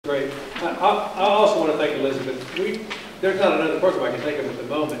great. I also want to thank Elizabeth. There's not another program I can think of at the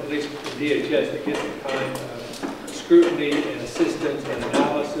moment, at least in DHS, that gets the kind of scrutiny and assistance and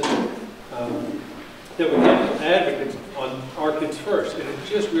analysis that we get from advocates on ARKids First. And it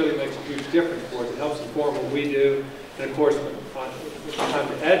just really makes a huge difference for us. It helps inform what we do. And of course, it's time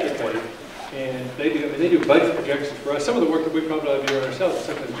to advocate. And they do budget projections for us. Some of the work that we've come to do ourselves is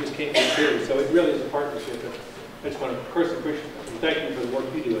something that just can't be created. So it really is a partnership. I just want to personally thank you for the work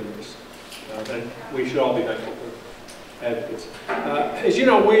you do in this. And we should all be thankful for advocates. As you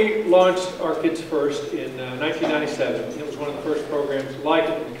know, we launched ARKids First in 1997. It was one of the first programs like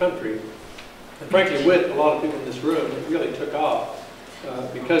it in the country. And frankly, with a lot of people in this room, it really took off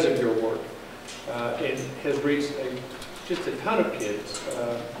because of your work and has reached just a ton of kids.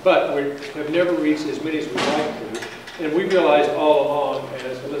 But we have never reached as many as we'd like to. And we realized all along,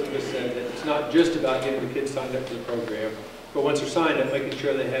 as Elizabeth said, that it's not just about getting the kids signed up for the program, but once they're signed up, making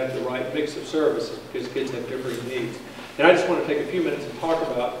sure they have the right mix of services, because kids have different needs. And I just want to take a few minutes and talk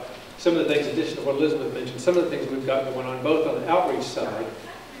about some of the things, in addition to what Elizabeth mentioned, some of the things we've got going on, both on the outreach side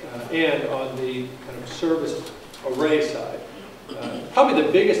and on the kind of service array side. Probably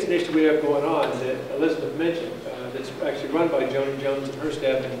the biggest initiative we have going on that Elizabeth mentioned, that's actually run by Joni Jones and her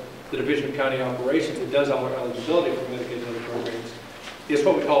staff in the Division of County Operations that does all our eligibility for Medicaid and other programs, is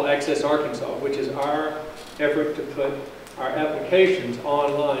what we call Access Arkansas, which is our effort to put our applications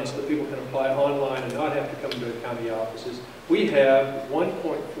online so that people can apply online and not have to come to the county offices. We have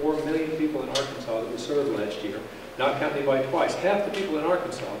 1.4 million people in Arkansas that we served last year, not counting anybody twice. Half the people in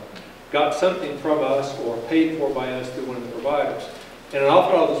Arkansas got something from us or paid for by us through one of the providers. And an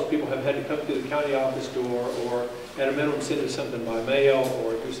awful lot of those people have had to come through the county office door or at a minimum send us something by mail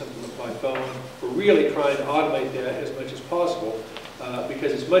or do something by phone. We're really trying to automate that as much as possible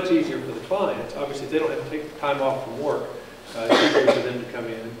because it's much easier for the clients. Obviously, they don't have to take time off from work. It's easier for them to come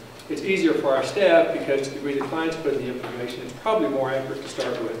in. It's easier for our staff because to the degree the clients put in the information, it's probably more accurate to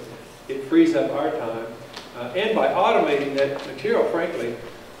start with. It frees up our time. And by automating that material, frankly,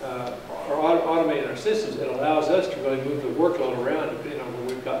 or automating our systems, it allows us to really move the workload around depending on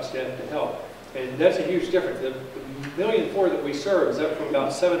where we've got staff to help. And that's a huge difference. The 1.4 million that we serve is up from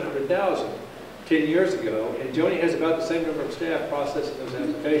about 700,000 10 years ago, and Joni has about the same number of staff processing those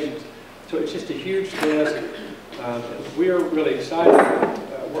applications. So it's just a huge task. We're really excited.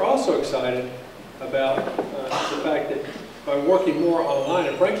 We're also excited about the fact that by working more online,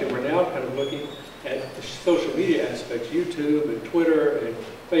 and frankly, we're now kind of looking at the social media aspects, YouTube and Twitter and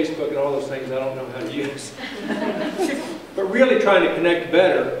Facebook and all those things I don't know how to use. But really trying to connect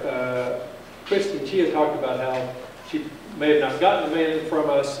better. Kristen Chia talked about how she may have not gotten the mail from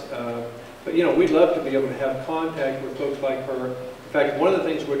us, but you know, we'd love to be able to have contact with folks like her. In fact, one of the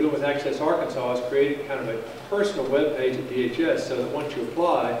things we're doing with Access Arkansas is creating kind of a personal web page at DHS so that once you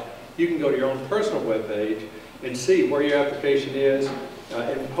apply, you can go to your own personal web page and see where your application is,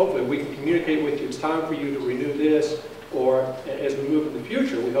 and hopefully we can communicate with you. It's time for you to renew this, or as we move in the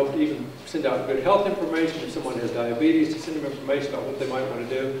future, we hope to even send out good health information. If someone has diabetes, to send them information about what they might want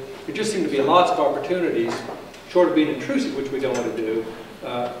to do. There just seem to be lots of opportunities, short of being intrusive, which we don't want to do,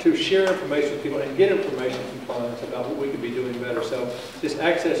 to share information with people and get information from clients about what we could be doing better. So this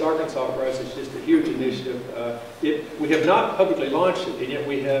Access Arkansas for us is just a huge initiative. We have not publicly launched it, and yet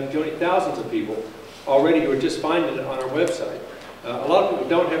we have Joni, thousands of people already who are just finding it on our website. A lot of people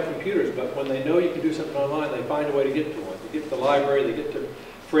don't have computers, but when they know you can do something online, they find a way to get to one. They get to the library, they get to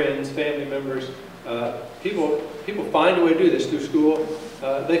friends, family members. People find a way to do this through school.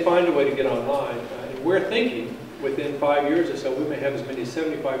 They find a way to get online. And we're thinking within 5 years or so, we may have as many as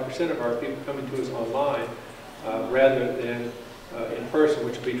 75% of our people coming to us online rather than in person,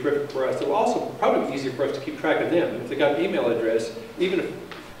 which would be terrific for us. It will also probably be easier for us to keep track of them. If they got an email address, even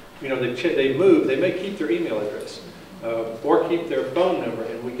if they move, they may keep their email address. Or keep their phone number,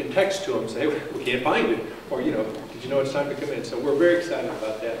 and we can text to them and say, we can't find you, or did you know it's time to come in? So we're very excited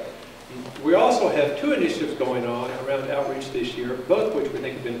about that. We also have 2 initiatives going on around outreach this year, both of which we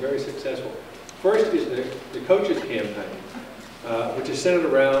think have been very successful. First is the Coaches Campaign, which is centered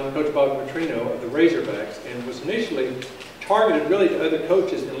around Coach Bob Petrino of the Razorbacks, and was initially targeted really to other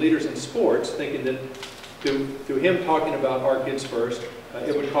coaches and leaders in sports, thinking that through him talking about ARKids First,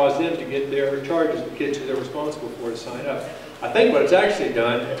 it would cause them to get their charges, the kids who they're responsible for, to sign up. I think what it's actually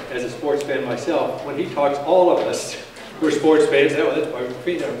done, as a sports fan myself, when he talks, all of us who are sports fans, oh, that's why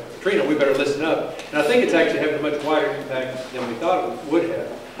Petrino, we better listen up. And I think it's actually having a much wider impact than we thought it would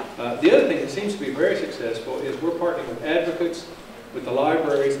have. The other thing that seems to be very successful is we're partnering with advocates, with the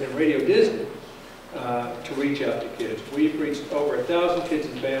libraries, and Radio Disney to reach out to kids. We've reached over 1,000 kids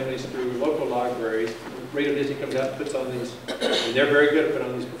and families through local libraries. Radio Disney comes out and puts on these, and they're very good at putting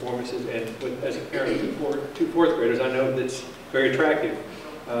on these performances, and as a parent of two fourth graders, I know that's very attractive.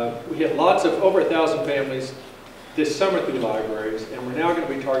 We had lots of, over 1,000 families this summer through libraries, and we're now going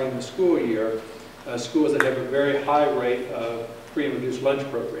to be targeting the school year, schools that have a very high rate of free and reduced lunch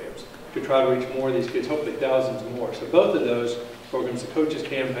programs to try to reach more of these kids, hopefully thousands more. So both of those programs, the Coaches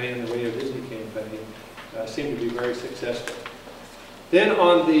Campaign and the Radio Disney Campaign, seem to be very successful. Then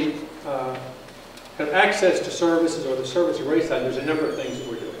on the kind of access to services or the service array side, there's a number of things that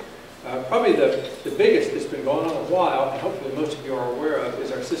we're doing. Probably the biggest that's been going on a while, and hopefully most of you are aware of,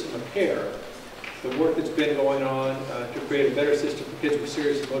 is our system of care. The work that's been going on to create a better system for kids with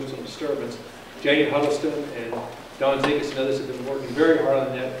serious emotional disturbance. Jane Huddleston and Don Zegas and others have been working very hard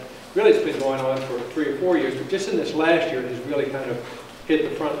on that. Really, it's been going on for 3 or 4 years, but just in this last year, it has really kind of hit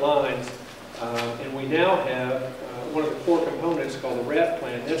the front lines. And we now have one of the core components called the RAP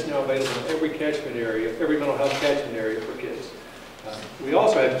plan. That's now available in every catchment area, every mental health catchment area for kids. We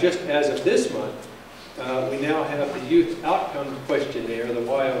also have, just as of this month, we now have the Youth Outcome Questionnaire, the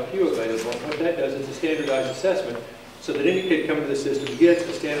YOQ, available. And what that does is a standardized assessment so that any kid coming to the system gets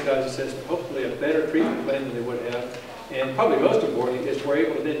a standardized assessment, hopefully a better treatment plan than they would have. And probably most importantly is we're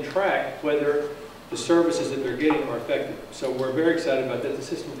able to then track whether the services that they're getting are effective. So we're very excited about that. The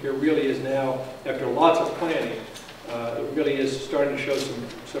system here really is now, after lots of planning, it really is starting to show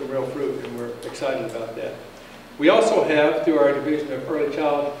some real fruit, and we're excited about that. We also have, through our Division of Early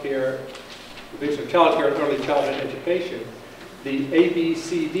Child Care, Division of Child Care and Early Childhood Education, the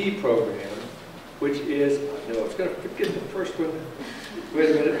ABCD program, which is, I know I was going to forget the first one. Wait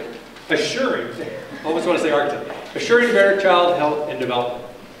a minute. Assuring, I almost want to say ARKids, Assuring Better Child Health and Development.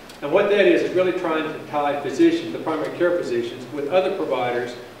 And what that is really trying to tie physicians, the primary care physicians, with other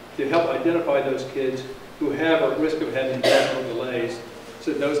providers to help identify those kids who have a risk of having developmental delays,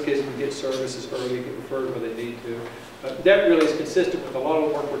 so that those kids can get services early, get referred where they need to. That really is consistent with a lot of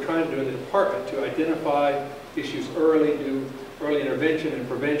the work we're trying to do in the department to identify issues early, do early intervention and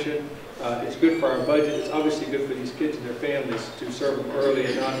prevention. It's good for our budget. It's obviously good for these kids and their families to serve them early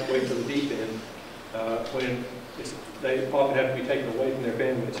and not wait till the deep end when they often have to be taken away from their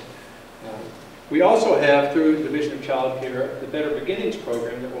families. We also have, through the Division of Child Care, the Better Beginnings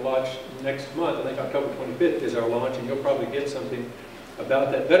program that will launch next month. I think October 25th is our launch, and you'll probably get something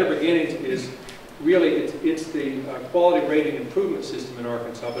about that. Better Beginnings is really, it's the quality rating improvement system in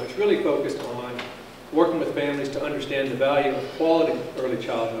Arkansas, but it's really focused on working with families to understand the value of quality early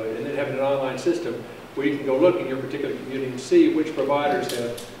childhood, and then having an online system where you can go look in your particular community and see which providers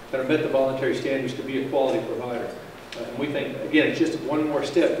have met the voluntary standards to be a quality provider. And we think, again, it's just one more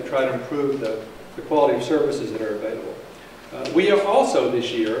step to try to improve the quality of services that are available. We have also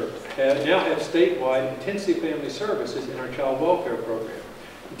this year now have statewide intensive family services in our child welfare program.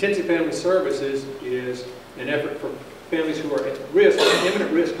 Intensive family services is an effort for families who are at risk,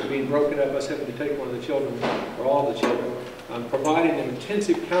 imminent risk of being broken up, us having to take one of the children or all the children, providing them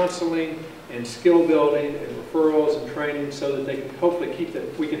intensive counseling and skill building and referrals and training so that they can hopefully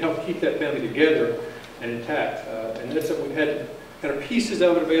we can help keep that family together and intact. And that's what we've had kind of pieces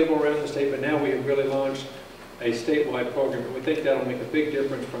of it available around the state, but now we have really launched a statewide program, and we think that'll make a big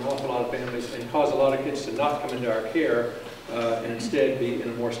difference for an awful lot of families and cause a lot of kids to not come into our care and instead be in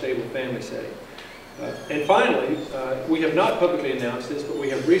a more stable family setting. And finally, we have not publicly announced this, but we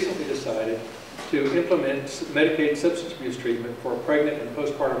have recently decided to implement Medicaid substance abuse treatment for pregnant and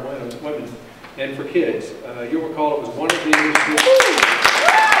postpartum women and for kids. You'll recall it was one of the initiatives.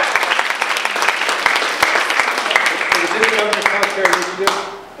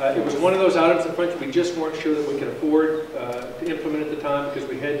 It was one of those items in front we just weren't sure that we could afford to implement at the time because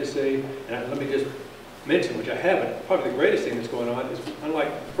we had to say, and let me just mention, which I haven't, probably the greatest thing that's going on is, unlike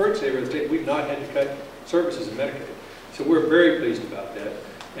the first area of the state, we've not had to cut services in Medicaid. So we're very pleased about that.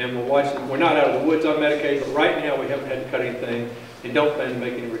 And we're watching, we're not out of the woods on Medicaid, but right now we haven't had to cut anything and don't plan to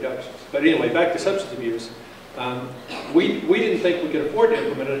make any reductions. But anyway, back to substance abuse. We didn't think we could afford to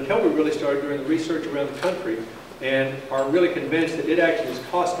implement it until we really started doing the research around the country and are really convinced that it actually is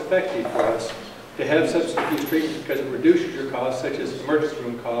cost effective for us to have substance abuse treatment because it reduces your costs, such as emergency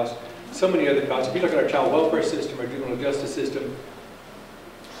room costs, so many other costs. If you look at our child welfare system, our juvenile justice system,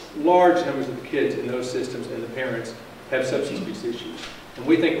 large numbers of the kids in those systems and the parents have substance abuse issues. And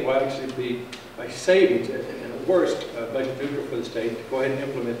we think it will actually be a savings and at worst budget neutral for the state to go ahead and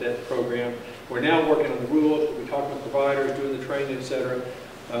implement that program. We're now working on the rules, we're talking with providers, doing the training, etc.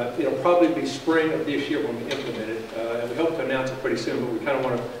 It'll probably be spring of this year when we implement it, and we hope to announce it pretty soon, but we kind of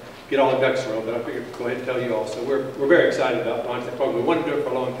want to get all the ducks in a row, but I figured go ahead and tell you all. So we're very excited about launching that program. We wanted to do it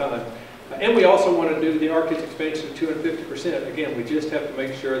for a long time, And we also want to do the ARKids expansion of 250%. Again, we just have to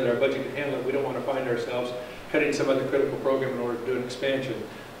make sure that our budget can handle it. We don't want to find ourselves cutting some other critical program in order to do an expansion.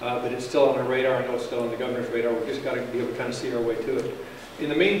 But it's still on our radar. I know it's still on the governor's radar. We've just got to be able to kind of see our way to it. In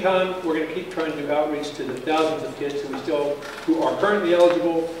the meantime, we're going to keep trying to do outreach to the thousands of kids who are currently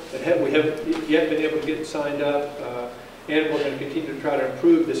eligible, that we haven't yet been able to get signed up. And we're going to continue to try to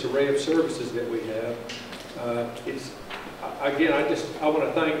improve this array of services that we have. Again, I want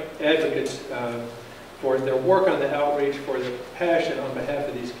to thank advocates for their work on the outreach, for their passion on behalf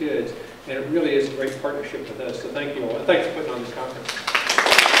of these kids, and it really is a great partnership with us. So thank you all, and thanks for putting on this conference.